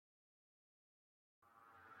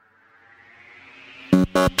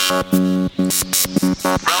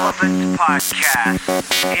Relevant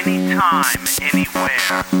Podcast. Anytime,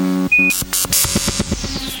 anywhere.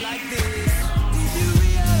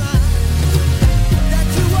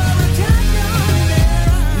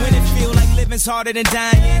 When it feel like living's harder than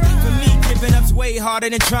dying. For me, giving up's way harder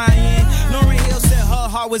than trying. Lauryn Hill said her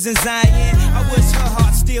heart was in Zion. I wish her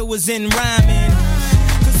heart still was in rhyming.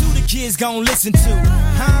 Cause who the kids gon' listen to?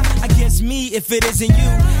 Huh? I guess me if it isn't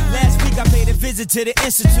you. Last week I paid a visit to the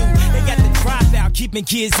institute. They got the dropout, keeping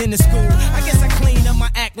kids in the school. I guess I clean up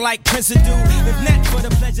my act like Prince do. If not for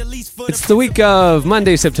the pleasure, at least for the... It's the week of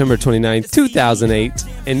Monday, September 29th, 2008,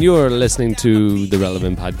 and you're listening to the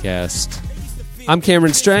Relevant Podcast. I'm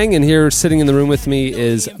Cameron Strang, and here sitting in the room with me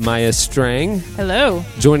is Maya Strang. Hello.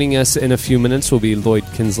 Joining us in a few minutes will be Lloyd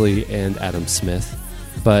Kinsley and Adam Smith.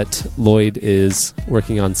 But Lloyd is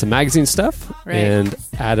working on some magazine stuff, right. And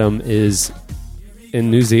Adam is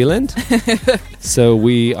in New Zealand. So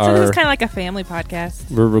we are... So this is kind of like a family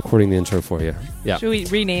podcast. We're recording the intro for you. Yeah. Should we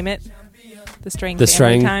rename it? The Strang The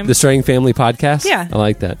Family Time? The Strang Family Podcast? Yeah. I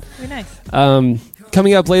like that. Very nice.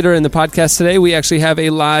 Coming up later in the podcast today, we actually have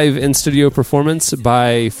a live in-studio performance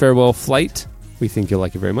by Farewell Flight. We think you'll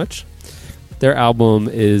like it very much. Their album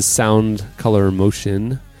is Sound, Color,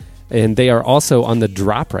 Motion, and they are also on the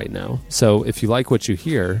drop right now. So if you like what you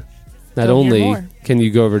hear, not only can you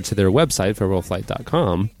go over to their website,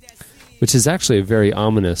 farewellflight.com, which is actually a very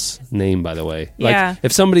ominous name, by the way. Yeah. Like,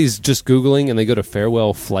 if somebody's just Googling and they go to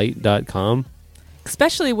farewellflight.com.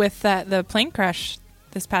 Especially with the plane crash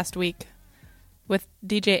this past week with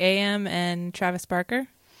DJ AM and Travis Barker.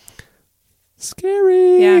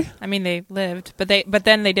 Scary. Yeah, I mean they lived, but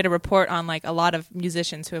then they did a report on like a lot of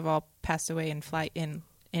musicians who have all passed away in flight in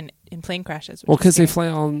plane crashes. Well, because they fly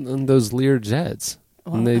on those Lear jets,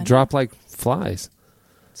 and they drop like flies.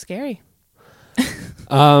 Scary.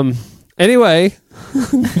 Anyway,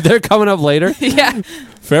 they're coming up later. Yeah.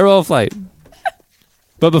 Farewell Flight.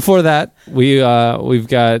 But before that, we've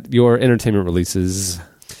got your entertainment releases.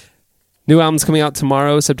 New albums coming out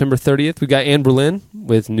tomorrow, September 30th. We got Anne Boleyn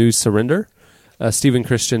with New Surrender. Stephen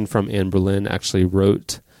Christian from Anne Boleyn actually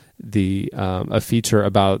wrote a feature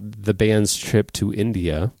about the band's trip to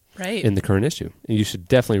India in the current issue. And you should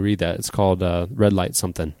definitely read that. It's called Red Light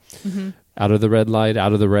something. Mm-hmm. Out of the red light,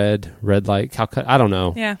 out of the red light, Calcutta. I don't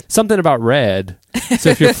know. Yeah. Something about red. So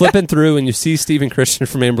if you're flipping through and you see Stephen Christian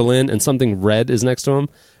from Anne Boleyn and something red is next to him,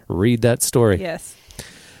 read that story. Yes.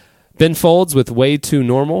 Ben Folds with Way Too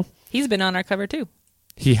Normal. He's been on our cover too.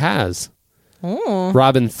 He has. Oh.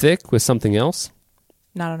 Robin Thicke with Something Else.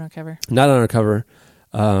 Not on our cover. Not on our cover,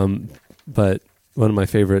 but one of my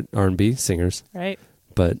favorite R&B singers. Right.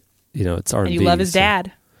 But, it's R&B. And you love his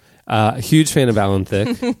dad. Huge fan of Alan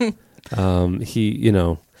Thicke.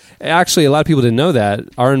 Actually, a lot of people didn't know that.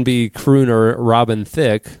 R&B crooner Robin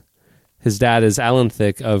Thicke, his dad is Alan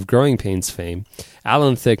Thicke of Growing Pains fame.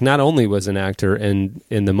 Alan Thicke not only was an actor and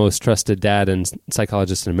in The Most Trusted Dad and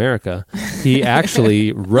Psychologist in America, he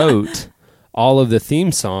actually wrote all of the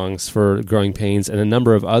theme songs for Growing Pains and a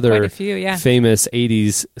number of other famous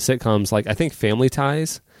 80s sitcoms, like I think Family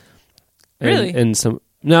Ties. Really? And some...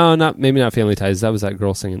 No, maybe not Family Ties. That was that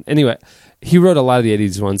girl singing. Anyway, he wrote a lot of the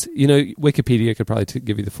 80s ones. Wikipedia could probably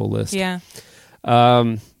give you the full list. Yeah.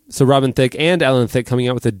 So Robin Thicke and Alan Thicke coming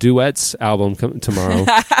out with a duets album tomorrow.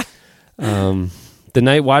 The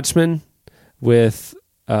Night Watchman with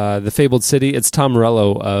The Fabled City. It's Tom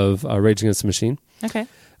Morello of Rage Against the Machine. Okay.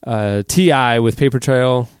 T.I. with Paper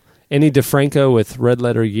Trail. Annie DeFranco with Red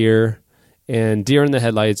Letter Year. And Deer in the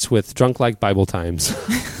Headlights with Drunk Like Bible Times.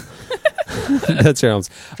 That's your albums.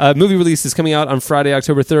 Movie release is coming out on Friday,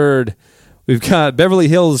 October 3rd. We've got Beverly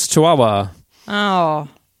Hills Chihuahua. Oh.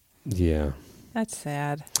 Yeah. That's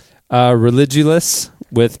sad. Religulous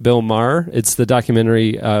with Bill Maher. It's the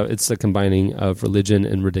documentary. It's the combining of religion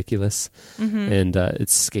and ridiculous. Mm-hmm. And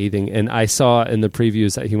it's scathing. And I saw in the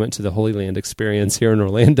previews that he went to the Holy Land Experience here in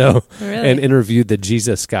Orlando and interviewed the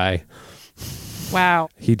Jesus guy. Wow.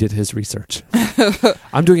 He did his research.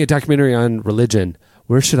 I'm doing a documentary on religion.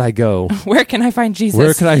 Where should I go? Where can I find Jesus?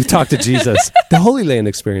 Where can I talk to Jesus? The Holy Land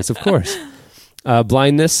Experience, of course.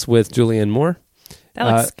 Blindness with Julianne Moore. That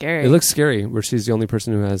looks scary. It looks scary, where she's the only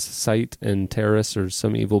person who has sight, and terrorists or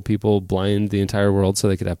some evil people blind the entire world so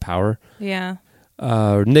they could have power. Yeah.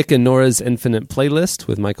 Nick and Nora's Infinite Playlist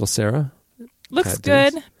with Michael Cera. Looks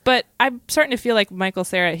good, but I'm starting to feel like Michael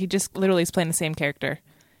Cera, he just literally is playing the same character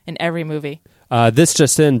in every movie. This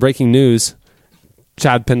just in, breaking news.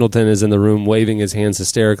 Chad Pendleton is in the room waving his hands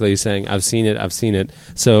hysterically saying, I've seen it.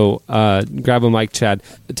 So grab a mic, Chad.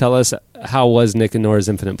 Tell us, how was Nick and Nora's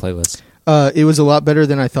Infinite Playlist? It was a lot better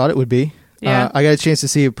than I thought it would be. Yeah. I got a chance to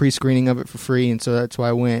see a pre-screening of it for free, and so that's why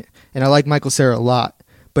I went. And I like Michael Cera a lot,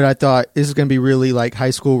 but I thought this is going to be really like high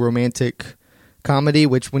school romantic comedy,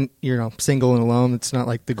 which when you're single and alone, it's not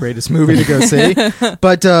like the greatest movie to go see.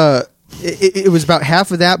 But it was about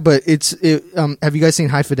half of that. But have you guys seen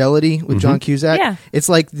High Fidelity with John Cusack? Yeah. It's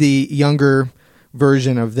like the younger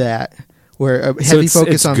version of that, where a So heavy it's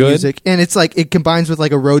focus on good? music, and it's like it combines with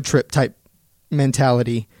like a road trip type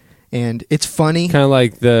mentality, and it's funny. Kind of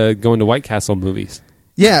like the going to White Castle movies.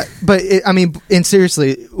 Yeah, but and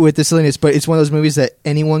seriously, with the silliness, but it's one of those movies that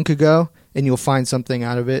anyone could go, and you'll find something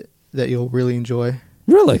out of it that you'll really enjoy.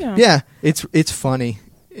 Really? Yeah. Yeah, it's funny,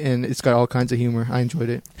 and it's got all kinds of humor. I enjoyed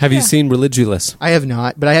it. Have you Yeah. seen Religulous? I have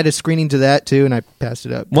not, but I had a screening to that too, and I passed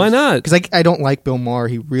it up. Why not? Because I don't like Bill Maher.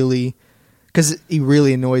 He really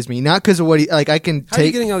annoys me. Not because of what he like. I can How are you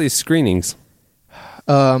take. getting all these screenings?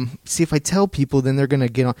 See, if I tell people, then they're gonna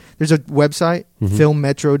get on. There's a website,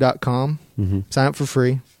 filmmetro.com. Sign up for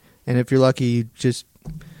free, and if you're lucky,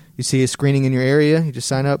 you see a screening in your area, you just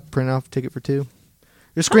sign up, print off a ticket for 2.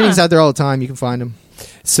 There's screenings out there all the time. You can find them.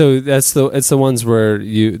 So it's the ones where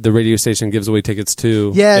the radio station gives away tickets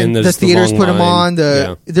to. Yeah, and the there's theaters long put them line.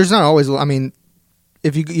 on. There's not always. I mean,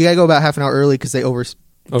 if you gotta go about half an hour early because they Oversell,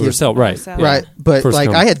 right? Oversell. Yeah. right. But First like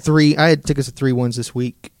come. I had tickets to 3 ones this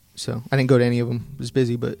week, so I didn't go to any of them. It was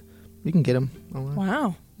busy, but you can get them online.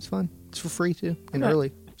 Wow. It's fun. It's for free too, and Okay.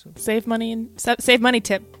 early. So. Save money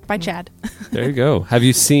tip by Chad. There you go. Have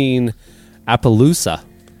you seen Appaloosa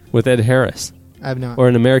with Ed Harris I have not. or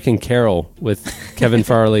An American Carol with Kevin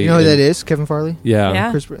Farley? You know who and- that is? Kevin Farley. Yeah.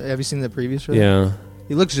 Yeah. Have you seen the previews for that? Yeah.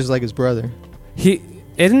 He looks just like his brother.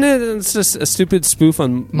 Isn't it? It's just a stupid spoof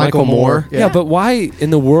on Michael Moore. Yeah. Yeah. But why in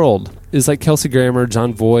the world is like Kelsey Grammer,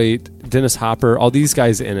 John Voight, Dennis Hopper, all these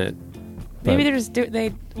guys in it? Maybe But they're just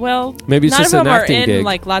maybe Maybe it's none just of an them are acting in gig.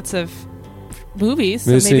 like lots of movies.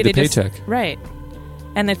 Maybe so they maybe need they the just paycheck. right,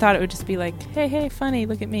 and they thought it would just be like, hey, funny,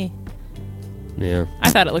 look at me. Yeah. I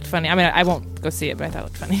thought it looked funny. I mean, I won't go see it, but I thought it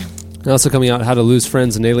looked funny. And also coming out, How to Lose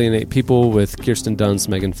Friends and Alienate People with Kirsten Dunst,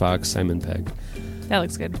 Megan Fox, Simon Pegg. That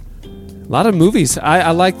looks good. A lot of movies.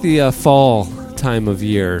 I like the fall time of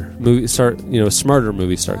year. Smarter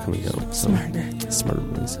movies start coming out. So. Smarter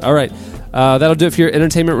movies. All right. That'll do it for your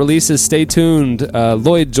entertainment releases. Stay tuned.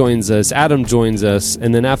 Lloyd joins us. Adam joins us.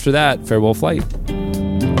 And then after that, farewell flight.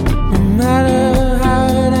 No matter how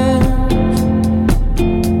it ends,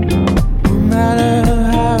 no matter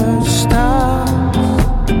how it starts,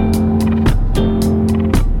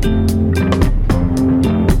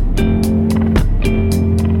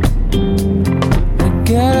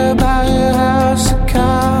 forget about your house of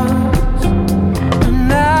cards, and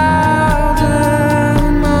now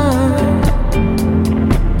they're mine.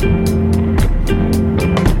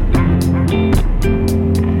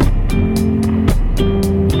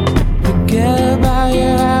 Forget about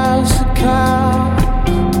your house of cards,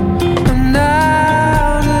 and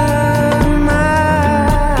now they're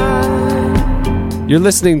mine. You're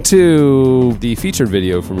listening to the featured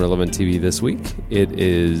video from Relevant TV this week. It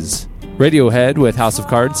is Radiohead with House of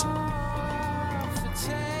Cards.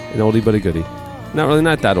 An oldie but a goodie.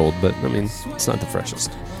 Not that old, but I mean, it's not the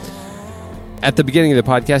freshest. At the beginning of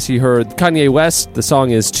the podcast, you heard Kanye West. The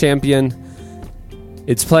song is Champion.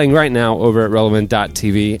 It's playing right now over at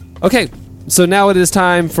relevant.tv. Okay, so now it is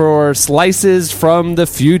time for Slices from the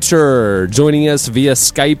Future. Joining us via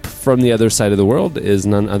Skype from the other side of the world is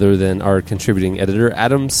none other than our contributing editor,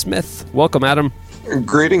 Adam Smith. Welcome, Adam.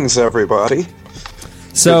 Greetings, everybody.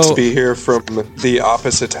 So Good to be here from the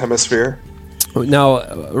opposite hemisphere. now,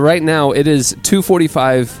 right now, it is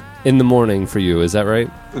 2:45 in the morning for you. Is that right?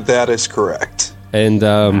 That is correct. And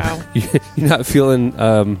Wow. you're not feeling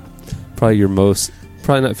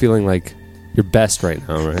probably not feeling like your best right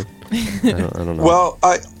now, right? I don't know. Well,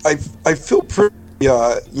 I feel pretty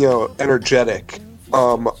energetic.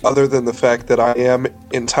 Other than the fact that I am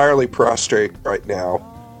entirely prostrate right now,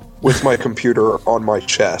 with my computer on my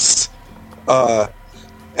chest,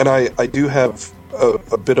 and I do have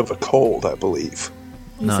a bit of a cold, I believe.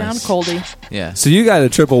 You Nice. sound coldy. Yeah. So you got a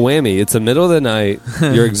triple whammy. It's the middle of the night,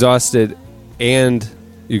 you're exhausted, and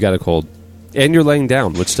you got a cold. And you're laying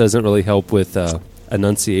down, which doesn't really help with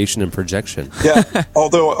enunciation and projection. Yeah,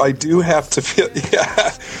 although I do have to feel.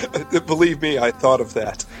 Yeah, believe me, I thought of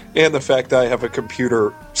that, and the fact that I have a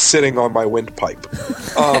computer sitting on my windpipe.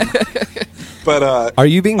 But Are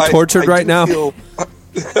you being tortured I right do now? feel-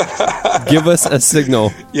 Give us a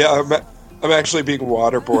signal. yeah, I'm actually being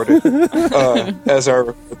waterboarded as I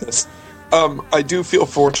record this. I do feel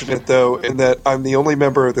fortunate though, in that I'm the only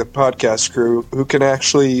member of the podcast crew who can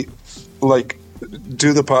actually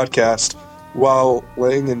do the podcast while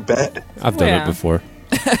laying in bed. I've done Yeah. it before.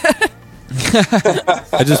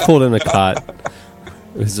 I just pulled in a cot.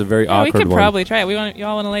 It was a very we awkward could one. probably try it. You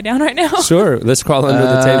all want to lay down right now? Sure, let's crawl under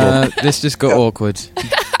the table. This just got awkward.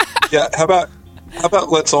 Yeah, how about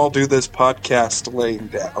let's all do this podcast laying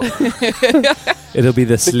down? It'll be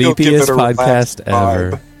the You'll give sleepiest it a relaxed podcast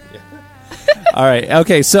ever. vibe. All right.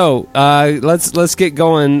 Okay. So let's get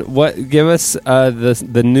going. Give us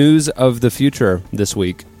the news of the future this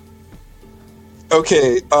week.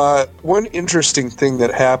 Okay, one interesting thing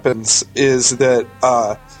that happens is that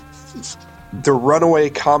the runaway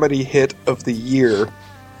comedy hit of the year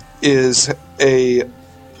is a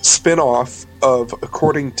spin-off of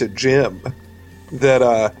According to Jim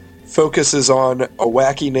that focuses on a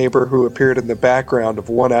wacky neighbor who appeared in the background of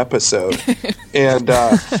one episode. And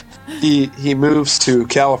he moves to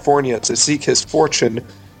California to seek his fortune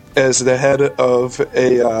as the head of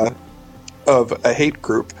a hate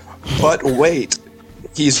group. But wait,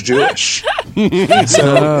 he's Jewish.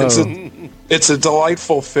 So it's a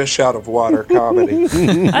delightful fish out of water comedy.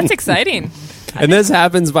 That's exciting. And this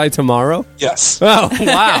happens by tomorrow? Yes. Oh,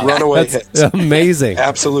 wow. Runaway That's hits. amazing.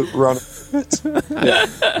 Absolute run.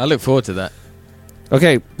 I look forward to that.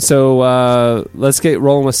 Okay, so let's get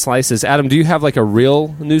rolling with slices. Adam, do you have like a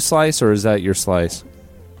real new slice, or is that your slice?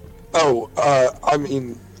 Oh, I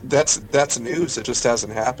mean, that's news. It just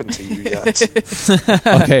hasn't happened to you yet.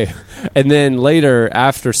 Okay. And then later,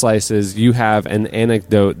 after slices, you have an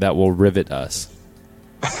anecdote that will rivet us.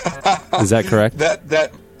 Is that correct?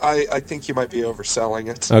 I think you might be overselling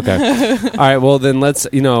it. Okay. All right, well, then let's,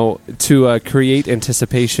 to create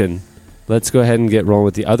anticipation, let's go ahead and get rolling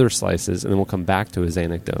with the other slices, and then we'll come back to his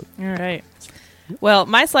anecdote. All right. Well,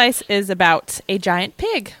 my slice is about a giant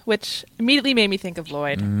pig, which immediately made me think of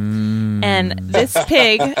Lloyd. And this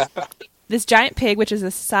giant pig, which is the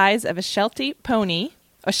size of a Shetland pony.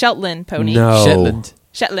 No. Shetland.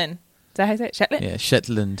 Shetland. Is that how you say it? Shetland? Yeah,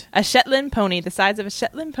 Shetland. A Shetland pony, the size of a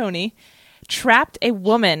Shetland pony, trapped a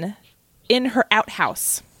woman in her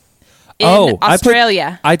outhouse in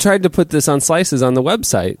Australia. I tried to put this on slices on the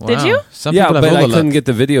website. Wow. Did you? Some Yeah, people have but all I the couldn't luck. get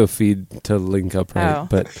the video feed to link up right. Oh.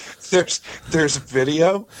 But There's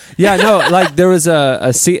video. yeah, no, like there was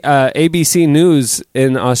ABC News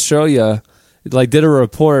in Australia, like did a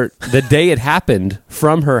report the day it happened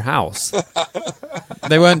from her house.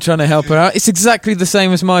 They weren't trying to help her out. It's exactly the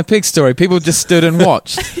same as my pig story. People just stood and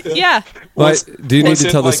watched. Yeah. But do you need Was to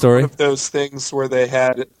it tell the like story? One of those things where they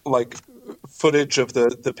had like footage of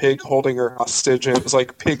the pig holding her hostage, and it was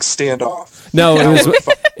like pig standoff. No,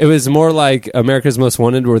 it was more like America's Most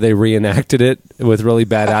Wanted, where they reenacted it with really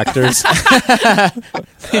bad actors.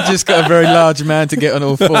 He just got a very large man to get on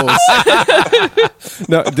all fours.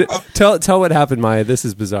 No, tell what happened, Maya. This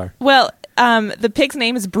is bizarre. Well, the pig's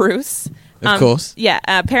name is Bruce. Of course. Yeah.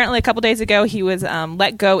 Apparently, a couple days ago, he was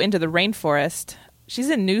let go into the rainforest. She's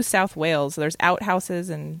in New South Wales. There's outhouses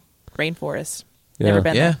and rainforests. Never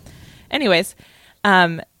been Yeah. there. Anyways,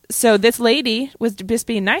 so this lady was just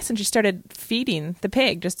being nice, and she started feeding the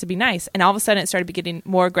pig just to be nice. And all of a sudden, it started getting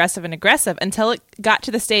more aggressive and aggressive until it got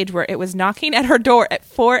to the stage where it was knocking at her door at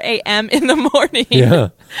 4 a.m. in the morning. Yeah,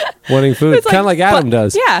 wanting food, It's kind of like Adam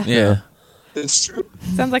does. Yeah. Yeah. It's true.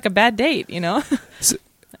 Sounds like a bad date,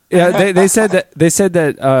 Yeah, they said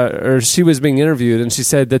that, or she was being interviewed, and she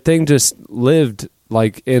said the thing just lived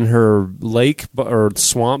like in her lake or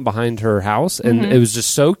swamp behind her house, and it was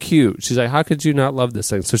just so cute. She's like, how could you not love this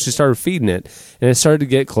thing? So she started feeding it, and it started to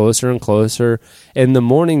get closer and closer. And the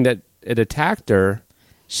morning that it attacked her,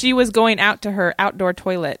 She was going out to her outdoor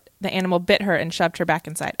toilet. The animal bit her and shoved her back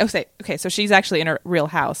inside. Okay, so she's actually in her real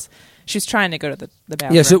house. She was trying to go to the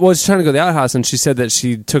bathroom. yes, it was trying to go to the outhouse, and she said that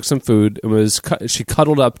she took some food and she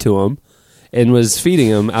cuddled up to him and was feeding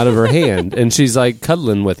him out of her hand, and she's like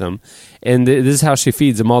cuddling with him. And this is how she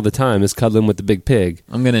feeds him all the time, is cuddling with the big pig.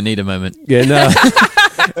 I'm going to need a moment. Yeah, no.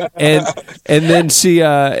 and then she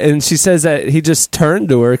says that he just turned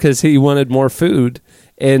to her because he wanted more food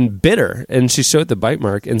and bit her, and she showed the bite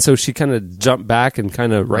mark, and so she kind of jumped back and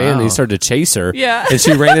kind of ran, and he started to chase her. Yeah. And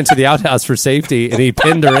she ran into the outhouse for safety, and he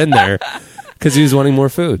pinned her in there because he was wanting more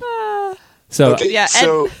food. So Okay, Yeah,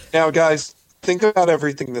 so now, guys, think about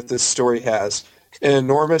everything that this story has: an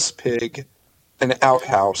enormous pig, an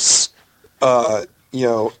outhouse,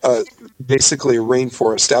 basically a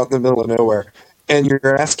rainforest out in the middle of nowhere. And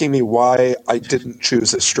you're asking me why I didn't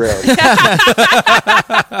choose Australia.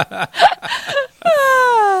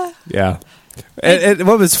 yeah. And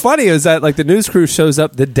what was funny is that like the news crew shows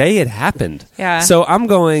up the day it happened. Yeah. So I'm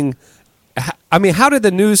going. I mean, how did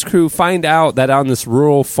the news crew find out that on this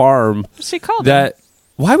rural farm She called that?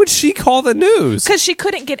 Why would she call the news? Because she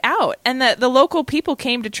couldn't get out, and the local people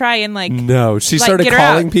came to try and No, she like, started get her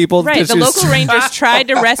calling out. people. Right, because the she was- local rangers tried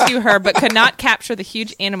to rescue her, but could not capture the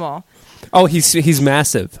huge animal. Oh, he's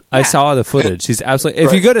massive. I Yeah. saw the footage. He's absolutely.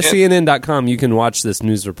 If you go to CNN.com, you can watch this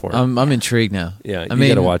news report. I'm intrigued now. yeah, I you mean,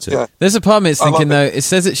 got to watch it. Yeah. There's a part of me that's I love thinking, it. though, it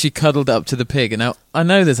says that she cuddled up to the pig. And now, I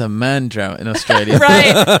know there's a man drought in Australia.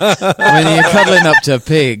 Right. I mean, you're cuddling up to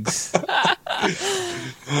pigs.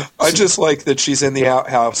 I just like that she's in the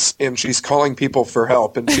outhouse and she's calling people for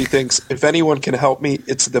help, and she thinks if anyone can help me,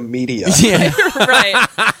 it's the media. Yeah. Right.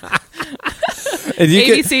 And you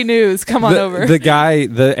can- ABC News, come on over. the guy,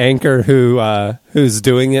 the anchor who's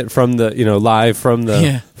doing it from the live from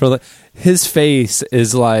the his face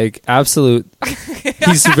is like absolute.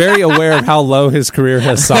 He's very aware of how low his career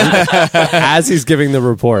has sunk as he's giving the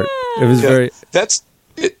report. It was Yeah, very.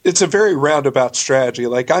 it's a very roundabout strategy.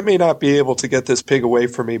 Like, I may not be able to get this pig away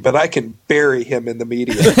from me, but I can bury him in the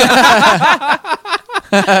media.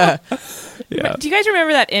 Yeah. Do you guys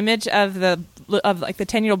remember that image of the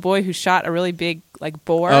 10-year-old boy who shot a really big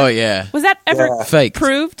boar? Oh, yeah. Was that ever Yeah. Faked.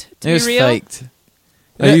 proved to It was be real? faked.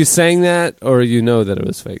 Are you saying that, or you know that it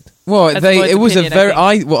was faked? Well, That's Lloyd's it was opinion, a very.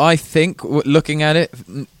 I I think looking at it,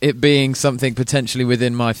 it being something potentially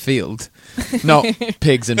within my field, not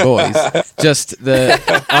pigs and boys. Just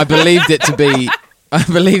I believed it to be. I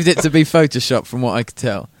believed it to be Photoshop, from what I could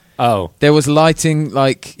tell. Oh, There was lighting,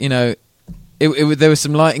 there was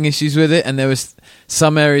some lighting issues with it, and there was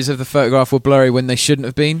some areas of the photograph were blurry when they shouldn't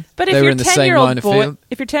have been. But they if were your in the same line 10-year-old of boy, field.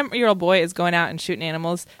 if your 10-year-old boy is going out and shooting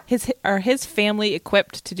animals, are his family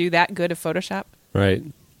equipped to do that good of Photoshop? right.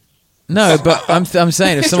 No, but I'm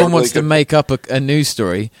saying if someone Totally wants to good. make up a news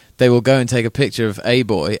story, they will go and take a picture of a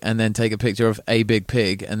boy and then take a picture of a big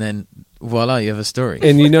pig, and then voila, you have a story.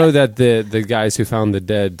 And you know that the guys who found the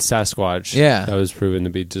dead Sasquatch, Yeah. that was proven to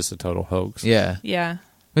be just a total hoax. Yeah, Yeah.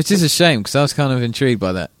 which is a shame because I was kind of intrigued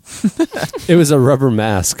by that. It was a rubber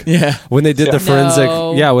mask. Yeah, When they did the Yeah. forensic,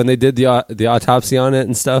 No. when they did the autopsy on it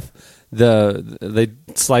and stuff, they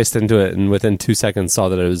sliced into it and within 2 seconds saw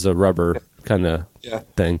that it was a rubber kind of Yeah.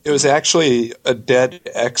 thing. It was actually a dead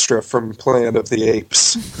extra from Planet of the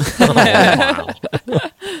Apes.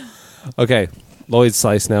 Okay, Lloyd's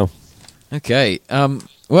slice now. Okay.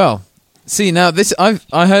 Well, see now this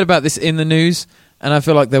I heard about this in the news, and I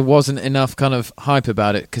feel like there wasn't enough kind of hype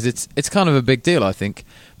about it because it's kind of a big deal, I think.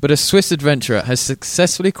 But a Swiss adventurer has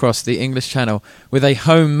successfully crossed the English Channel with a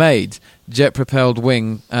homemade jet-propelled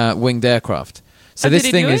winged aircraft. So Oh, this did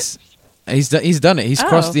he thing do is he's done it. He's Oh.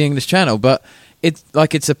 crossed the English Channel, but it's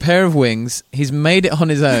a pair of wings. He's made it on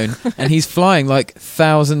his own, and he's flying like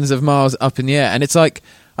thousands of miles up in the air. And it's like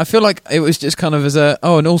I feel like it was just kind of as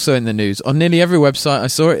and also in the news on nearly every website I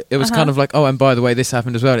saw it. It was kind of like, oh, and by the way, this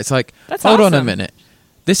happened as well. It's like, That's hold on a awesome. minute.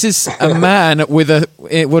 This is a man with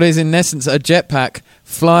what is in essence a jetpack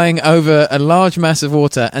flying over a large mass of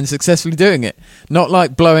water and successfully doing it. Not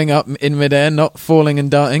like blowing up in midair, not falling and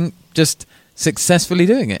darting, just successfully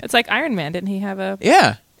doing it. It's like Iron Man. Didn't he have a...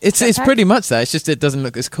 Yeah, it's Jetpack? pretty much that. It's just it doesn't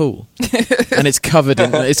look as cool, and it's covered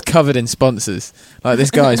in sponsors. Like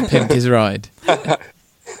this guy's pimped his ride.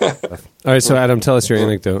 All right, so Adam, tell us your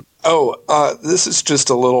anecdote. Oh, this is just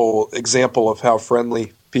a little example of how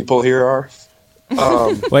friendly people here are.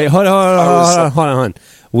 Wait, hold on.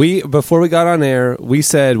 Before we got on air, we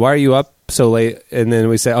said, "Why are you up so late?" And then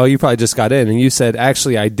we said, "Oh, you probably just got in." And you said,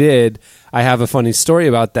 "Actually, I did. I have a funny story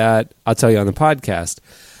about that. I'll tell you on the podcast."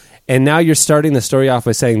 And now you're starting the story off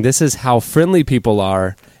by saying, "This is how friendly people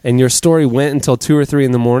are," and your story went until 2 or 3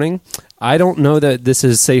 in the morning. I don't know that this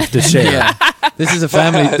is safe to share. Yeah, this is a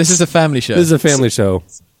family. This is a family show. This is a family show.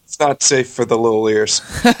 It's not safe for the little ears.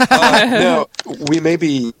 No, we may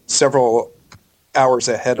be several hours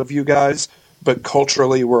ahead of you guys, but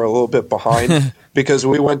culturally we're a little bit behind because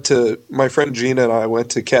my friend Gina and I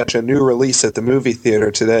went to catch a new release at the movie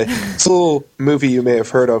theater today. It's a little movie you may have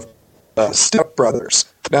heard of, Step Brothers.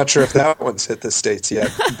 Not sure if that one's hit the States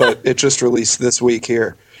yet, but it just released this week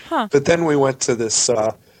here. Huh. But then we went to this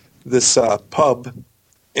pub,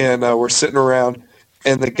 and we're sitting around,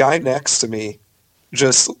 and the guy next to me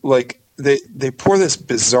just like they pour this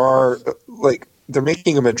bizarre, like they're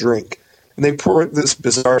making him a drink, and they pour this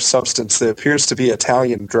bizarre substance that appears to be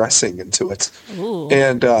Italian dressing into it. Ooh.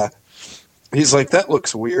 And he's like, "That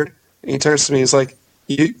looks weird." And he turns to me, he's like,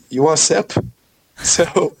 "You want a sip?"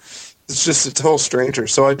 So it's just a total stranger.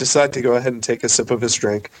 So I decide to go ahead and take a sip of his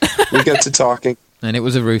drink. We get to talking. and it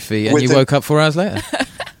was a roofie, and With you the- woke up 4 hours later.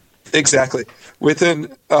 Exactly.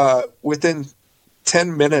 Within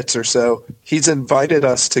 10 minutes or so, he's invited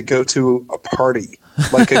us to go to a party,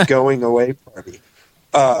 like a going away party,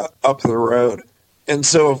 up the road. And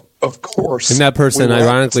so of course. And that person, we went.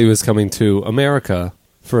 ironically, was coming to America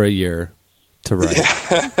for a year to write.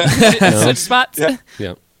 Switch spots. Yeah.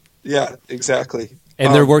 Yeah. Yeah, exactly.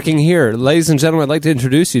 And they're working here. Ladies and gentlemen, I'd like to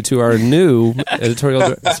introduce you to our new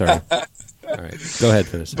editorial. Sorry. All right. Go ahead,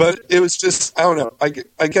 finish. But it was just, I don't know.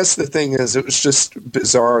 I guess the thing is, it was just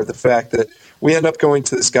bizarre, the fact that we end up going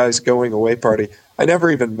to this guy's going away party. I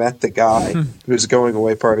never even met the guy whose going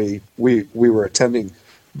away party we were attending.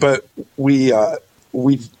 But we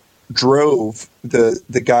drove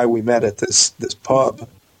the guy we met at this pub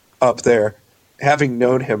up there, having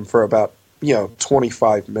known him for about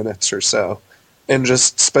 25 minutes or so, and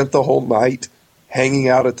just spent the whole night hanging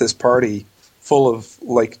out at this party full of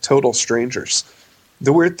like total strangers.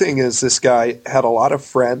 The weird thing is, this guy had a lot of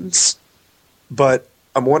friends, but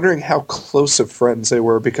I'm wondering how close of friends they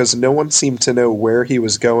were, because no one seemed to know where he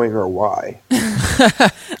was going or why.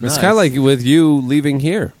 It's kind of like with you leaving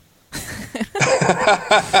here.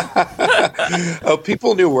 Oh,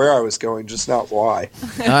 people knew where I was going, just not why.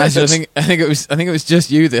 Actually, I think it was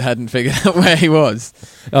just you that hadn't figured out where he was.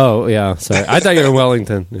 Oh, yeah. Sorry. I thought you were in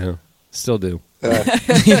Wellington. Yeah. Still do.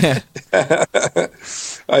 Yeah.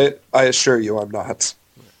 I assure you, I'm not.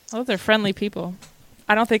 Those are friendly people.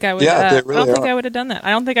 I don't think I would. Yeah, they I really don't think are. I would have done that. I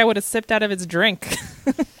don't think I would have sipped out of his drink.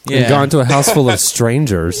 And gone to a house full of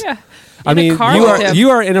strangers. Yeah. I In a mean, car you with are him. you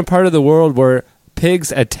are in a part of the world where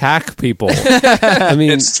pigs attack people. I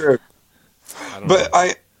mean, It's true. But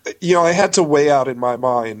I had to weigh out in my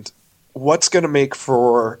mind what's going to make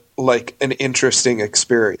for like an interesting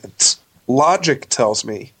experience. Logic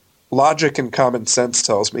and common sense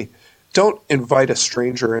tells me, don't invite a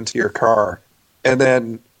stranger into your car and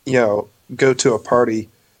then, go to a party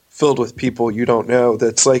filled with people you don't know.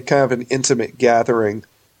 That's like kind of an intimate gathering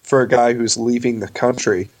for a guy who's leaving the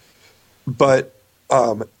country. But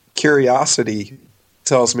curiosity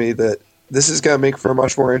tells me that this is going to make for a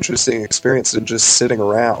much more interesting experience than just sitting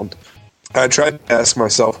around. I tried to ask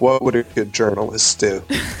myself, what would a good journalist do?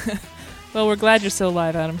 Well, we're glad you're still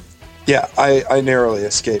alive, Adam. Yeah, I narrowly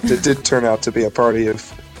escaped. It did turn out to be a party of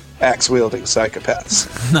axe-wielding psychopaths.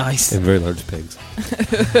 Nice. and very large pigs.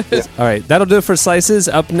 All right, that'll do it for Slices.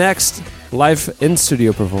 Up next, live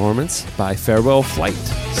in-studio performance by Farewell Flight.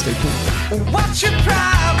 Stay tuned. What's your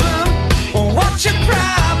problem? What's your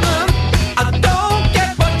problem? I don't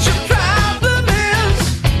get what your problem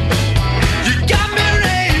is. You got me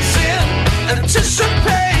racing,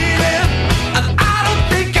 anticipating, and I don't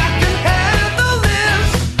think I can handle this.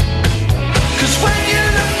 'Cause when you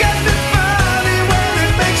look at me funny, well,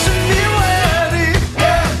 it makes me worthy.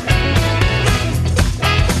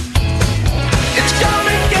 It's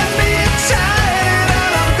gonna get me excited,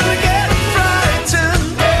 and I'm gonna get frightened.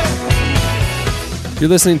 You're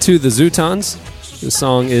listening to the Zootons. The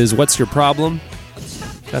song is What's Your Problem?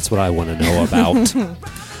 That's what I want to know about.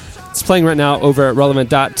 It's playing right now over at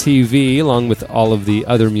relevant.tv, along with all of the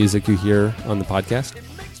other music you hear on the podcast.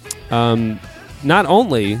 Not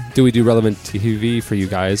only do we do Relevant TV for you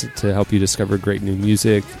guys to help you discover great new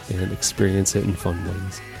music and experience it in fun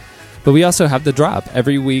ways, but we also have The Drop.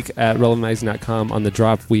 Every week at relevantmagazine.com on The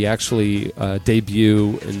Drop, we actually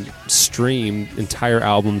debut and stream entire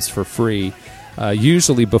albums for free.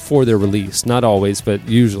 Usually before they're released. Not always, but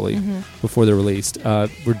usually before they're released.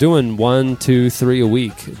 We're doing 1, 2, 3 a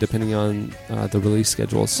week, depending on the release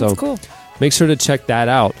schedule. So That's cool. make sure to check that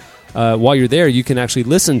out. While you're there, you can actually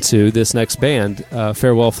listen to this next band,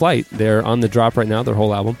 Farewell Flight. They're on The Drop right now, their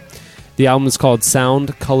whole album. The album is called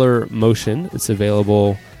Sound, Color, Motion. It's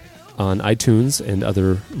available on iTunes and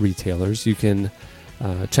other retailers. You can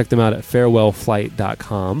check them out at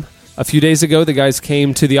farewellflight.com. A few days ago, the guys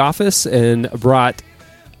came to the office and brought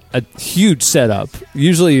a huge setup.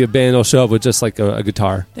 Usually a band will show up with just like a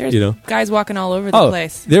guitar, There's guys walking all over the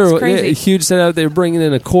place. They were It's crazy. a huge setup. They were bringing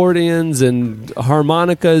in accordions and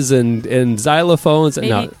harmonicas and xylophones.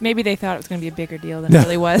 Maybe they thought it was going to be a bigger deal than it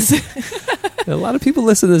really was. A lot of people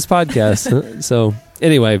listen to this podcast. So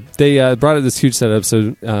anyway, they brought it this huge setup.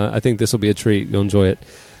 So I think this will be a treat. You'll enjoy it.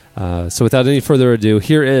 So without any further ado,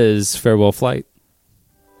 here is Farewell Flight.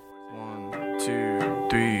 1, 2,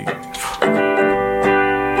 3.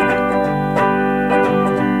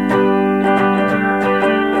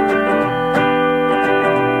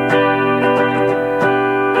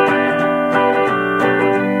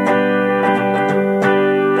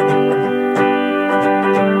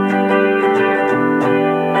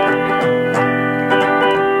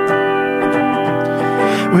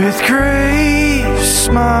 With great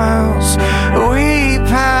smiles, we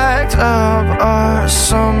packed up our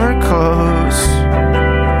summer clothes.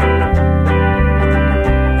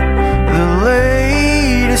 The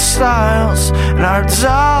latest lifestyles, and our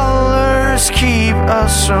dollars keep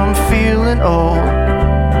us from feeling old.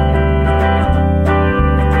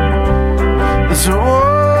 There's a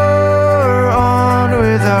war on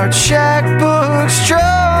with our checkbooks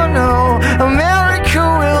drawn. Oh, America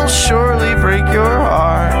will surely break your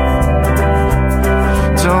heart.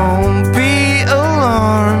 Don't be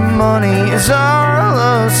alarmed, money is our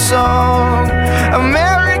love song.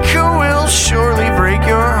 America will surely break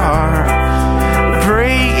your heart.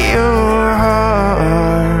 Break your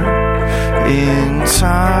heart in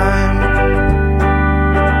time.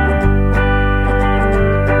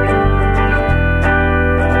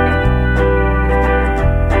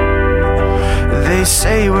 They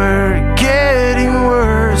say we're getting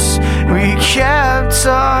worse. We kept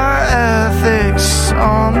our ethics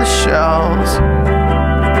on the shelves,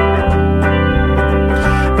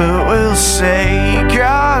 but we'll say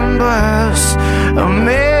God bless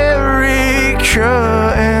America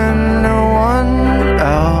and no one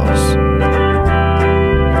else.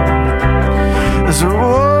 There's a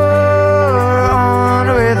war on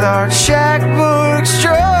with our checkbooks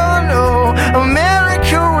drawn. Oh,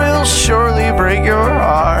 America will surely break your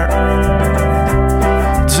heart.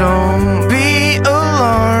 Don't be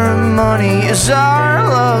alarmed, money is our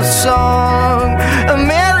love song.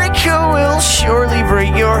 America will surely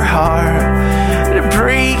break your heart.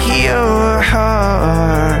 Break your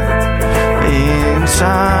heart in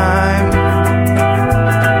time.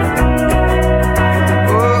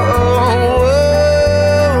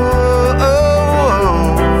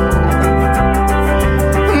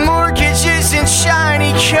 Mortgages and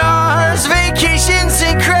shiny cars, vacations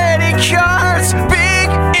and credit cards. Big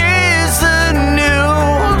is the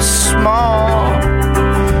new small,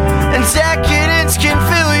 and decadence can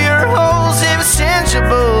fill your holes. If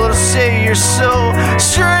tangible to say you're so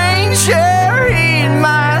stranger, read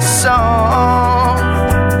my song,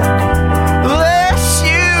 lest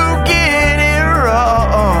you get it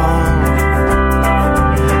wrong.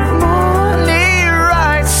 Money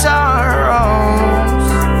rights our wrongs.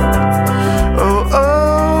 Oh,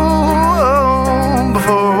 oh, oh,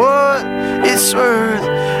 for what it's worth,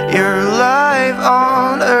 your life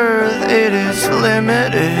on earth, it is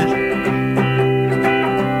limited.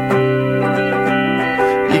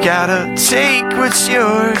 You gotta take what's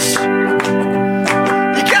yours.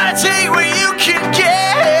 You gotta take what you can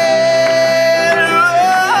get.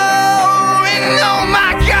 Oh, and oh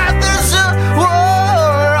my God, there's a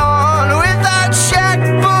war on with our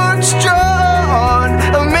checkbooks drawn.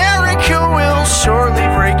 America will surely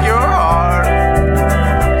break your heart.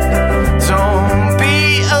 Don't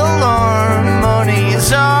be alarmed, money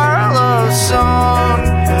is our love song.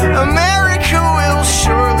 America will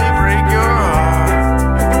surely break your heart.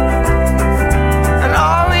 And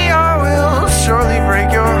all we are will surely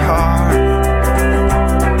break your heart.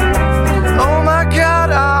 Oh my God,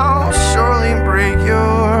 I'll surely break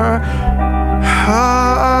your heart.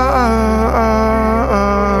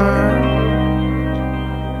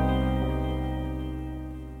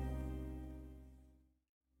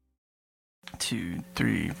 2,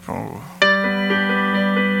 3, 4.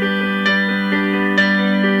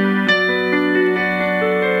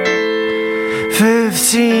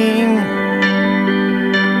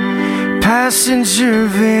 Passenger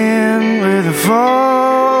van with a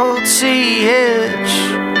faulty hitch,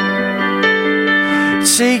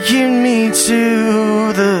 taking me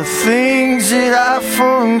to the things that I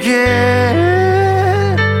forget.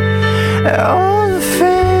 All the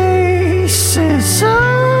faces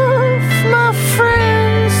of my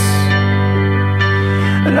friends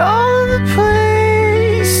and all the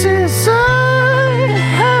places I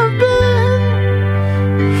have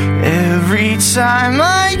been. Every time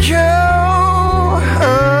I go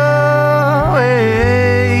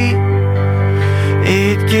away,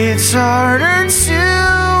 it gets harder to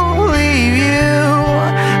leave you,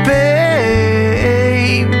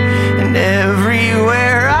 babe. And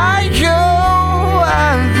everywhere I go,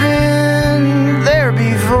 I've been there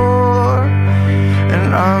before.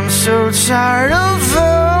 And I'm so tired of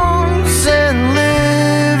phones and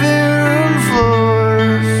living room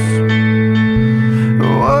floors.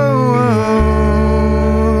 Whoa.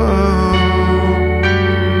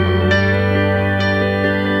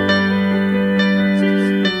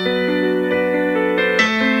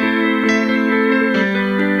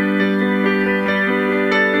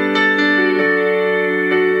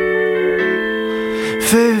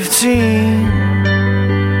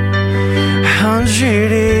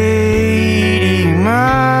 180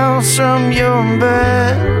 miles from your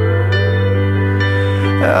bed.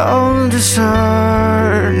 All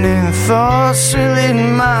disheartening thoughts fill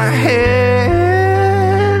in my head.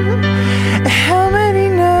 How many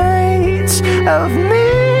nights of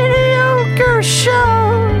mediocre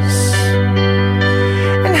shows,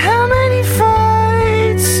 and how many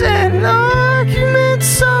fights and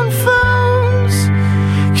arguments on phones.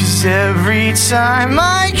 'Cause every time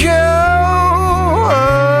I go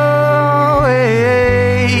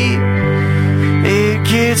away, it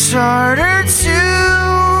gets harder to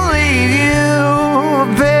leave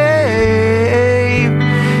you, babe.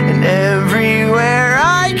 And everywhere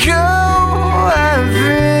I go, I've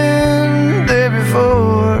been there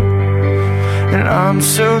before. And I'm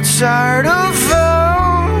so tired of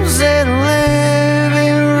phones and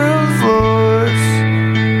living room floors.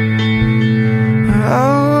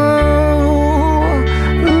 Oh,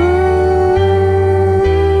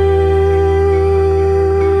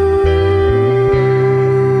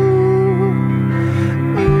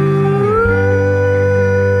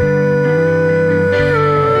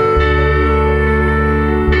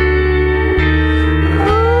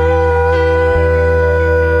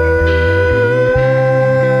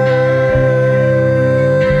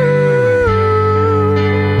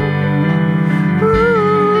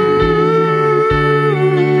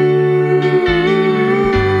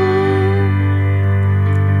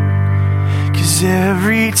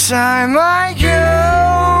 every time I go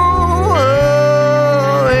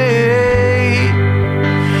away,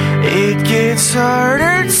 it gets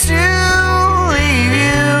harder to leave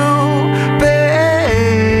you,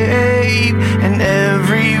 babe. And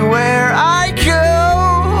everywhere I go,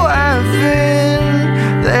 I've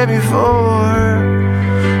been there before.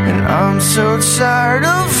 And I'm so tired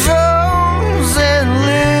of phones and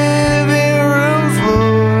living room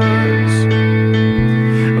floors.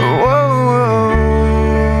 Whoa.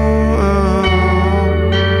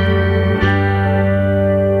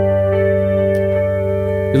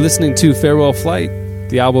 You're listening to Farewell Flight.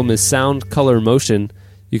 The album is Sound, Color, Motion.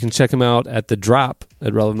 You can check them out at The Drop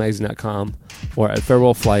at relevantmagazine.com or at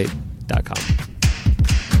farewellflight.com.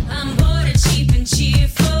 I'm bored and cheap and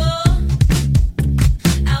cheerful.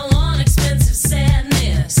 I want expensive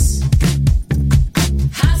sadness.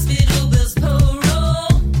 Hospital bills payroll.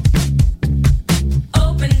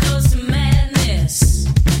 Open doors to madness.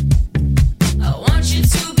 I want you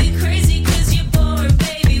to be crazy 'cause you're boring,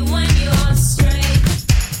 baby, when you're straight.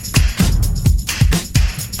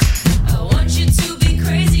 I want you to be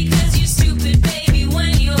crazy 'cause you're stupid, baby,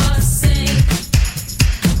 when you're sane.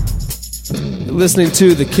 Listening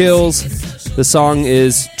to The Kills. The song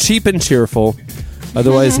is Cheap and Cheerful,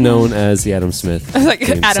 otherwise known as the Adam Smith I was like,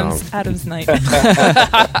 theme song. Adam's night.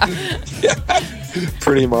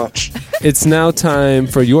 Pretty much. It's now time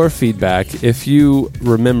for your feedback. If you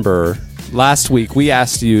remember, last week we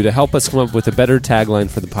asked you to help us come up with a better tagline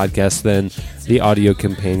for the podcast than the audio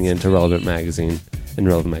companion to Relevant Magazine and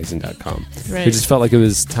relevantmagazine.com. Right. We just felt like it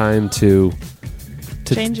was time to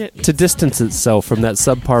Change it. to distance itself from that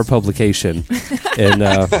subpar publication and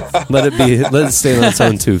let it stay on its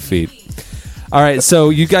own 2 feet. All right, so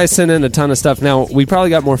you guys sent in a ton of stuff. Now, we probably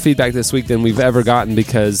got more feedback this week than we've ever gotten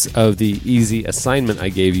because of the easy assignment I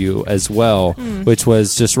gave you as well, which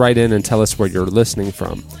was just write in and tell us where you're listening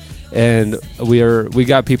from. And we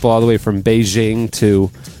got people all the way from Beijing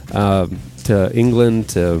to England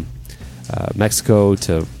to Mexico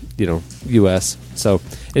to U.S. So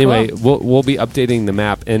anyway, we'll be updating the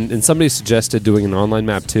map, and somebody suggested doing an online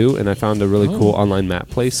map too, and I found a really cool online map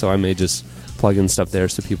place, so I may just plug in stuff there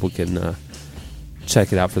so people can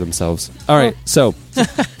check it out for themselves. All right, so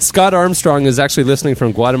Scott Armstrong is actually listening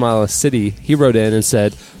from Guatemala City. He wrote in and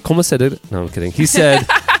said, "Como se dice?" No, I'm kidding. He said,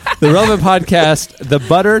 "The Relevant Podcast, the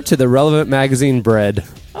butter to the Relevant Magazine bread."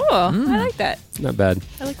 Oh, I like that. Not bad.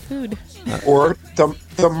 I like food. Or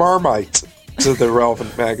the Marmite to the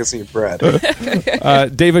Relevant Magazine bread.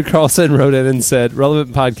 David Carlson wrote in and said,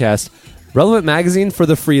 "Relevant Podcast, Relevant Magazine for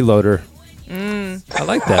the freeloader." I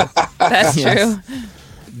like that. That's true.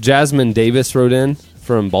 Jasmine Davis wrote in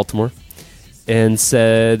from Baltimore and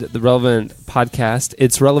said, "The Relevant Podcast,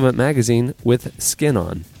 it's Relevant Magazine with skin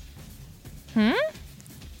on."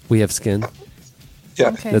 We have skin. Yeah,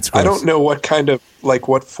 Okay. That's I gross. don't know what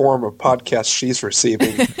what form of podcast she's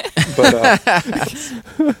receiving, but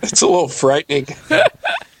it's a little frightening.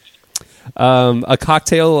 A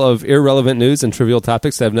cocktail of irrelevant news and trivial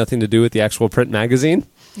topics that have nothing to do with the actual print magazine.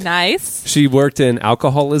 Nice. She worked in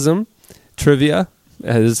alcoholism, trivia.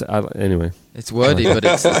 Anyway. It's wordy, but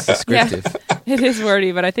it's descriptive. Yeah. It is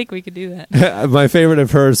wordy, but I think we could do that. My favorite of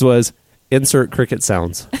hers was insert cricket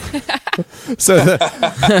sounds. So we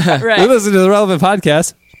Right. listen to the Relevant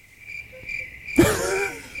Podcast.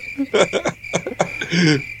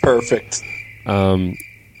 Perfect.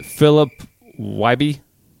 Philip Wybe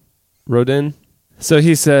wrote in. So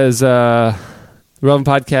he says, The Relevant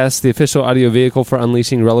Podcast, the official audio vehicle for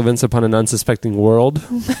unleashing relevance upon an unsuspecting world.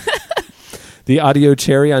 The audio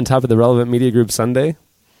cherry on top of the Relevant Media Group Sunday.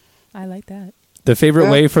 I like that. The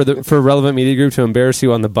favorite way for Relevant Media Group to embarrass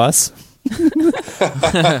you on the bus.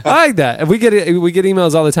 I like that. And we get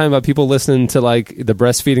emails all the time about people listening to like the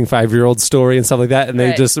breastfeeding 5-year-old story and stuff like that, and they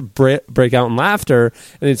Right. just break out in laughter,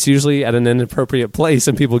 and it's usually at an inappropriate place,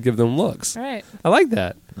 and people give them looks. All right. I like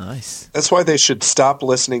that. Nice. That's why they should stop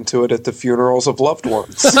listening to it at the funerals of loved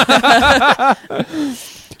ones.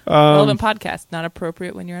 Relevant podcast, not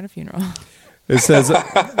appropriate when you're at a funeral. It says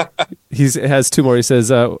it has two more. He says,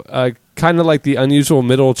 kind of like the unusual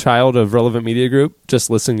middle child of Relevant Media Group. Just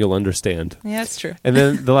listen, you'll understand. Yeah, that's true. And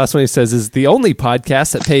then the last one he says is the only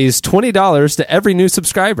podcast that pays $20 to every new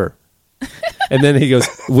subscriber. And then he goes,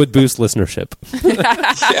 would boost listenership.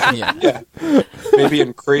 Yeah. Maybe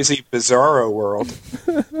in crazy bizarro world.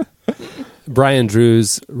 Brian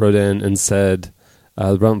Drews wrote in and said,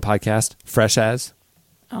 the Relevant Podcast, fresh as.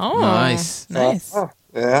 Oh, Nice. Nice.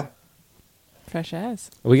 Yeah. Fresh as.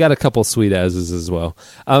 We got a couple sweet asses as well.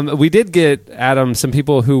 We did get, Adam, some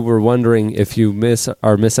people who were wondering if you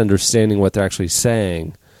are misunderstanding what they're actually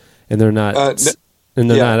saying, and they're not,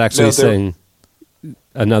 not actually saying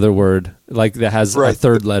another word like that has a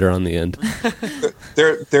third letter on the end.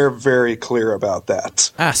 They're very clear about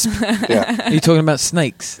that. Asp. Yeah. Are you talking about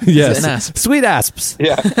snakes? Yes, Is it an asp? sweet asps.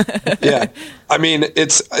 Yeah. Yeah. I mean,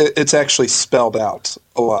 it's actually spelled out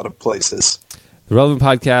a lot of places. The Relevant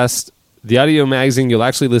Podcast, the audio magazine you'll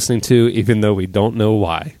actually listen to, even though we don't know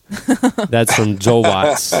why. That's from Joel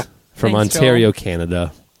Watts from Thanks, Ontario,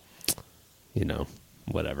 Canada. You know,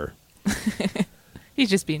 whatever. He's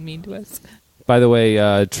just being mean to us. By the way,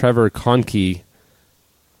 Trevor Conkey,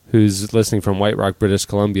 who's listening from White Rock, British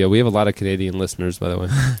Columbia, we have a lot of Canadian listeners, by the way,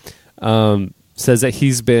 says that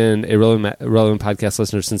he's been a Relevant Podcast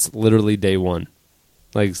listener since literally day one.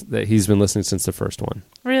 Like, that he's been listening since the first one.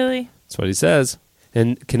 Really? That's what he says.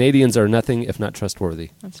 And Canadians are nothing if not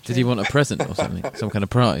trustworthy. That's true. Did he want a present or something? Some kind of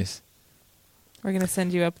prize? We're going to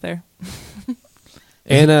send you up there.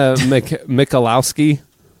 Anna Michalowski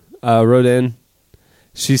wrote in.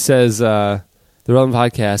 She says, the Relevant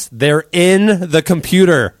Podcast, they're in the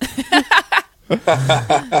computer.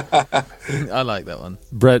 I like that one.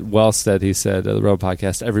 Brett Wellstead, he said, the Relevant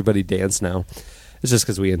Podcast, everybody dance now. It's just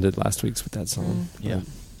because we ended last week's with that song. Yeah.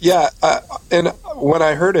 Yeah, and when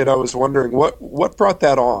I heard it, I was wondering what brought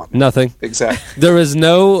that on. Nothing. Exactly. There is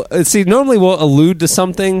no. See, normally we'll allude to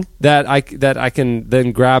something that I can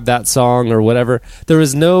then grab that song or whatever.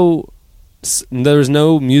 There's no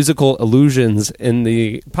musical allusions in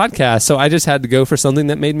the podcast, so I just had to go for something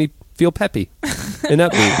that made me feel peppy and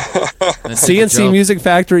upbeat. CNC Music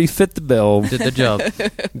Factory fit the bill. Did the job.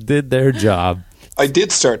 Did their job. I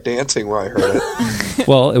did start dancing when I heard it.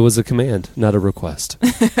 Well, it was a command, not a request.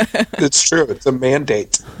 It's true. It's a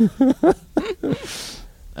mandate.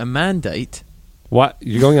 A mandate? What?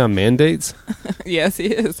 You're going on mandates? Yes, he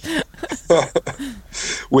is.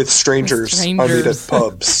 With strangers. I meet at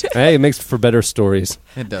pubs. Hey, it makes for better stories.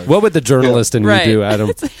 It does. What would the journalist in you Right. do,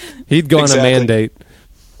 Adam? He'd go on a Exactly. mandate.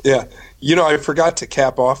 Yeah. You know, I forgot to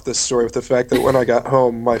cap off this story with the fact that when I got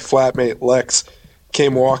home, my flatmate Lex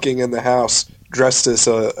came walking in the house dressed as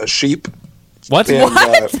a sheep. What? And,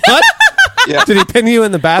 What? Yeah. Did he pin you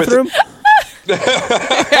in the bathroom?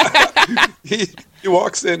 He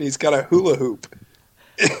walks in, he's got a hula hoop,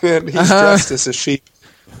 and he's dressed as a sheep.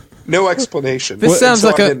 No explanation. This sounds So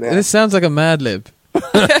like I a didn't ask. this sounds like a Mad Lib.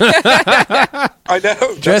 I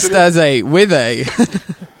know. Dressed doesn't as it? with a.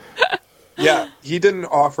 Yeah, he didn't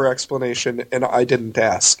offer explanation, and I didn't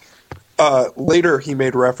ask. Later, he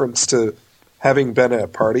made reference to having been at a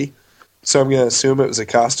party, so I'm going to assume it was a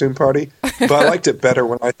costume party. But I liked it better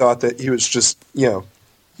when I thought that he was just,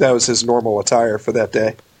 that was his normal attire for that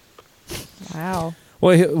day. Wow.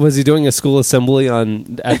 Well, was he doing a school assembly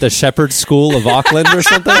at the Shepherd School of Auckland or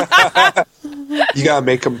something? You got to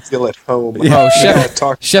make him feel at home. Oh, You gotta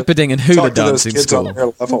talk shepherding and hula to those dancing kids school. on their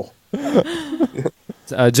level.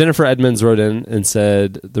 Jennifer Edmonds wrote in and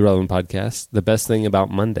said, the Relevant Podcast, the best thing about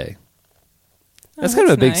Monday. That's kind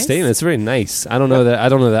of a big nice. statement. It's very nice. I don't know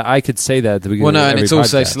that I could say that at the beginning Well, no, of and every it's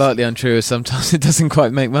also podcast. slightly untrue. As sometimes it doesn't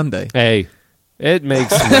quite make Monday. Hey, it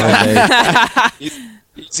makes Monday.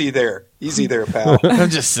 Easy there, pal. I'm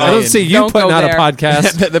just saying. I don't see you Don't putting go out a there.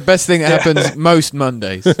 podcast. the best thing that happens most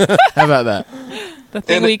Mondays. How about that? The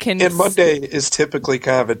thing we can. And Monday is typically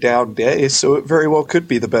kind of a down day, so it very well could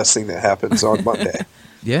be the best thing that happens on Monday.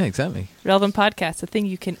 Yeah, exactly. Relevant podcast, the thing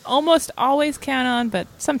you can almost always count on, but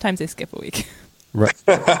sometimes they skip a week. Right.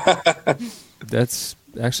 That's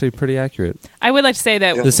actually pretty accurate. I would like to say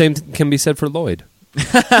that The same can be said for Lloyd.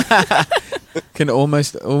 can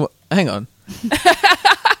almost. Hang on.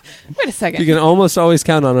 Wait a second. You can almost always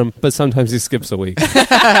count on him, but sometimes he skips a week.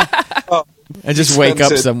 And just wake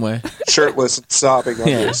spends up it somewhere. shirtless and sobbing under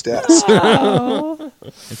Yeah. his desk.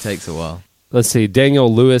 It takes a while. Let's see.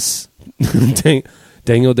 Daniel Lewis.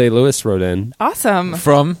 Daniel Day Lewis wrote in. Awesome.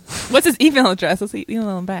 From What's his email address? Let's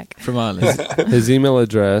email him back. Ireland. His email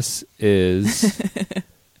address is.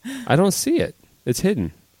 I don't see it. It's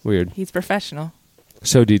hidden. Weird. He's professional.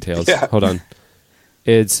 Show details. Yeah. Hold on.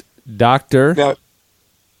 It's Dr. Now,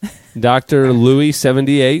 Dr. Louis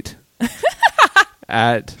 78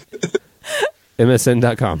 at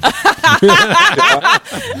msn.com.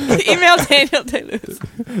 Email Daniel Day-Lewis.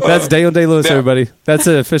 That's Daniel Day Lewis, Yeah. everybody. That's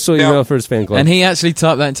an official Yeah. email for his fan club. And he actually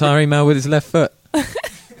typed that entire email with his left foot.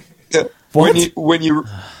 when you,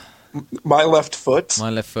 my left foot. My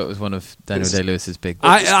left foot was one of Daniel Day Lewis's big.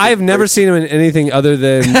 I've never seen him in anything other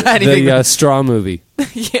than Anything the but- Straw movie.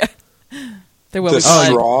 Yeah. There will The be blood.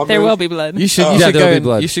 straw There move? will be blood. You should. Yeah, You should there'll go. be And,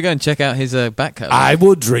 blood. you should go and check out his back catalog. I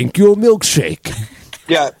will drink your milkshake.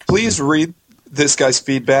 Yeah, please read this guy's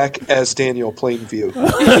feedback as Daniel Plainview.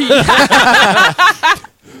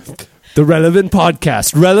 The Relevant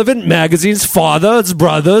Podcast. Relevant Magazine's fathers,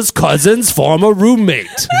 brothers, cousins, former roommate.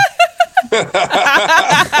 I've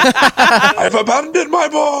abandoned my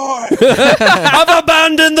boy. I've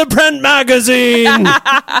abandoned the print magazine.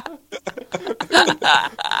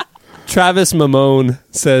 Travis Mamone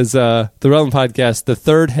says, the Relevant Podcast, the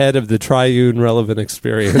third head of the Triune Relevant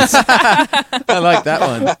Experience. I like that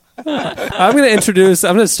one. I'm going to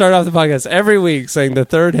start off the podcast every week saying the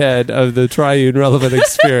third head of the Triune Relevant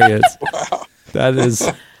Experience. Wow. That is,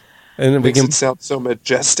 and we Makes can, it sound so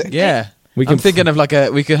majestic. Yeah. We can I'm thinking of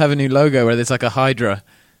we could have a new logo where there's like a Hydra,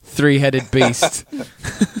 3-headed beast.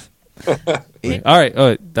 all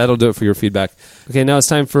right, that'll do it for your feedback. Okay, now it's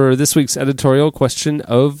time for this week's editorial question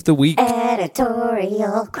of the week.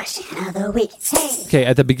 Editorial question of the week. Hey. Okay,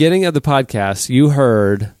 at the beginning of the podcast, you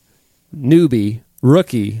heard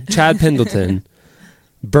rookie Chad Pendleton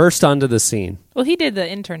burst onto the scene. Well, he did the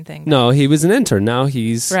intern thing. No, he was an intern. Now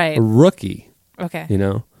he's Right. a rookie. Okay. You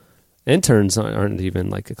know, interns aren't even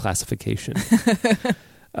like a classification.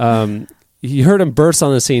 You heard him burst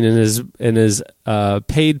on the scene in his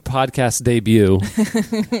paid podcast debut.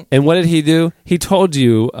 And what did he do? He told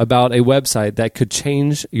you about a website that could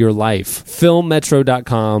change your life.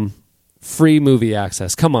 FilmMetro.com, free movie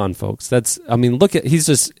access. Come on, folks. He's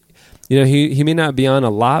just, he may not be on a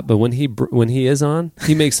lot, but when he is on,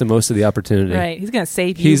 he makes the most of the opportunity. Right. He's going to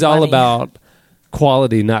save you He's all money. about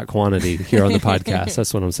quality, not quantity here on the podcast.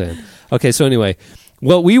 That's what I'm saying. Okay, so anyway,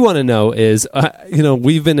 what we want to know is,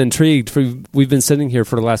 we've been intrigued. We've been sitting here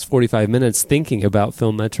for the last 45 minutes thinking about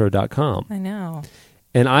FilmMetro.com. I know.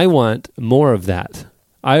 And I want more of that.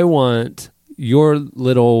 I want your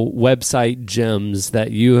little website gems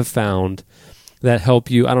that you have found that help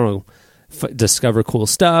you, I don't know, discover cool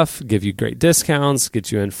stuff, give you great discounts,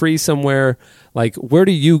 get you in free somewhere. Like, where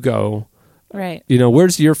do you go? Right.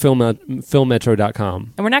 Where's your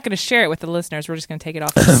FilmMetro.com? And we're not going to share it with the listeners. We're just going to take it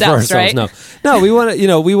off For ourselves, right? No, we want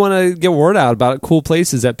to get word out about cool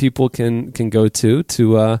places that people can go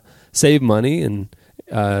to save money and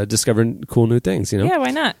discover cool new things. Yeah,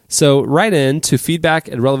 why not? So write in to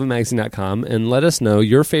feedback@relevantmagazine.com and let us know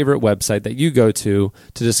your favorite website that you go to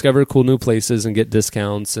discover cool new places and get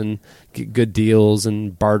discounts and get good deals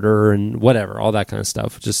and barter and whatever, all that kind of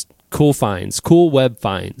stuff. Just cool finds, cool web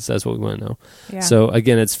finds. That's what we want to know. Yeah. So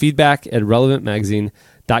again, it's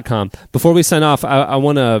feedback@relevantmagazine.com. Before we sign off, I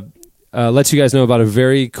want to let you guys know about a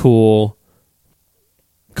very cool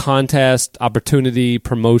contest, opportunity,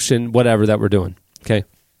 promotion, whatever that we're doing. Okay.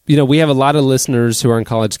 We have a lot of listeners who are on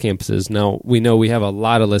college campuses. Now, we know we have a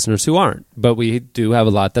lot of listeners who aren't, but we do have a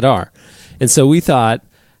lot that are. And so we thought,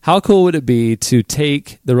 how cool would it be to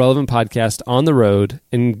take the Relevant Podcast on the road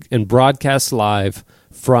and broadcast live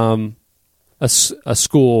from a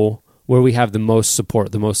school where we have the most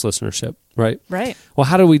support, the most listenership, right? Right. Well,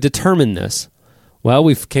 how do we determine this? Well,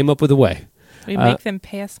 we've came up with a way. We make them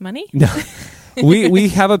pay us money? No. we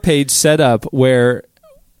have a page set up where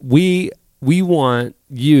we want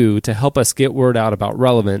you to help us get word out about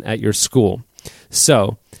Relevant at your school.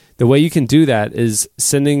 So the way you can do that is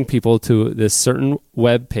sending people to this certain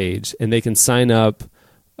web page, and they can sign up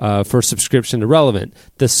for subscription to Relevant.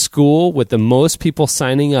 The school with the most people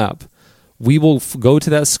signing up, we will go to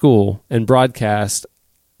that school and broadcast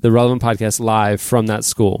the Relevant Podcast live from that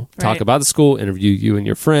school. Right. Talk about the school, interview you and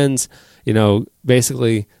your friends,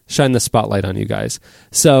 basically shine the spotlight on you guys.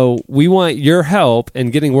 So we want your help in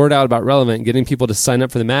getting word out about Relevant and getting people to sign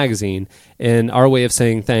up for the magazine. And our way of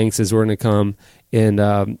saying thanks is we're going to come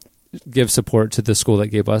and give support to the school that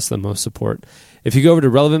gave us the most support. If you go over to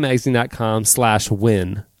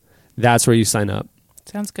relevantmagazine.com/win, that's where you sign up.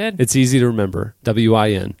 Sounds good. It's easy to remember.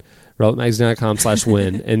 WIN.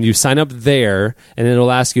 relevantmagazine.com/win, and you sign up there, and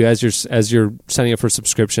it'll ask you as you're signing up for a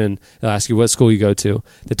subscription, it'll ask you what school you go to.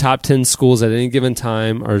 The top 10 schools at any given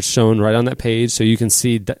time are shown right on that page, so you can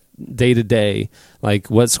see day to day, like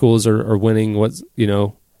what schools are winning, what's,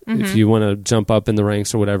 if you want to jump up in the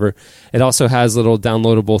ranks or whatever. It also has little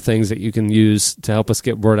downloadable things that you can use to help us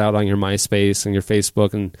get word out on your MySpace and your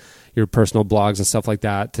Facebook and your personal blogs and stuff like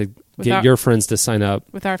that to get your friends to sign up.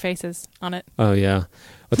 With our faces on it. Oh, yeah.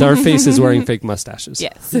 With our faces wearing fake mustaches.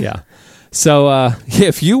 Yes. Yeah. So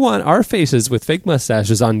if you want our faces with fake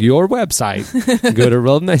mustaches on your website, go to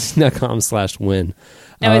relevantmagazine.com/win.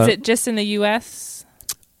 Now, is it just in the U.S.?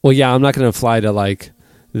 Well, yeah, I'm not going to fly to like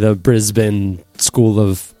the Brisbane School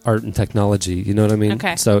of Art and Technology. You know what I mean?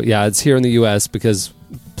 Okay. So, yeah, it's here in the U.S. because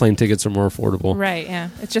plane tickets are more affordable. Right, yeah.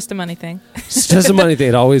 It's just a money thing. It's just a money thing.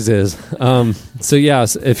 It always is. So,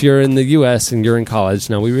 yes, if you're in the U.S. and you're in college,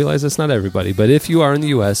 now we realize that's not everybody, but if you are in the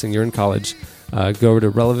U.S. and you're in college, go over to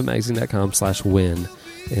relevantmagazine.com/win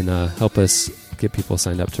and help us get people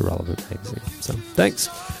signed up to Relevant Magazine. So, thanks.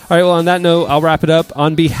 All right, well, on that note, I'll wrap it up.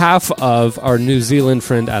 On behalf of our New Zealand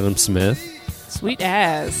friend, Adam Smith, Sweet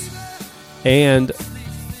as. and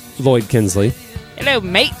Lloyd Kinsley. Hello,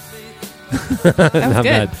 mate. Not good.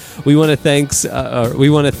 bad. We want to thank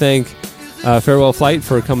Farewell Flight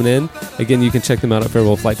for coming in. Again, you can check them out at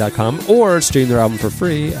farewellflight.com or stream their album for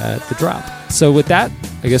free at The Drop. So with that,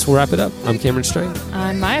 I guess we'll wrap it up. I'm Cameron Strang.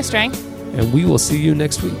 I'm Maya Strang. And we will see you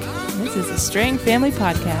next week. This is a Strang Family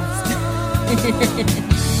Podcast. Thank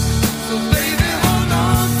you.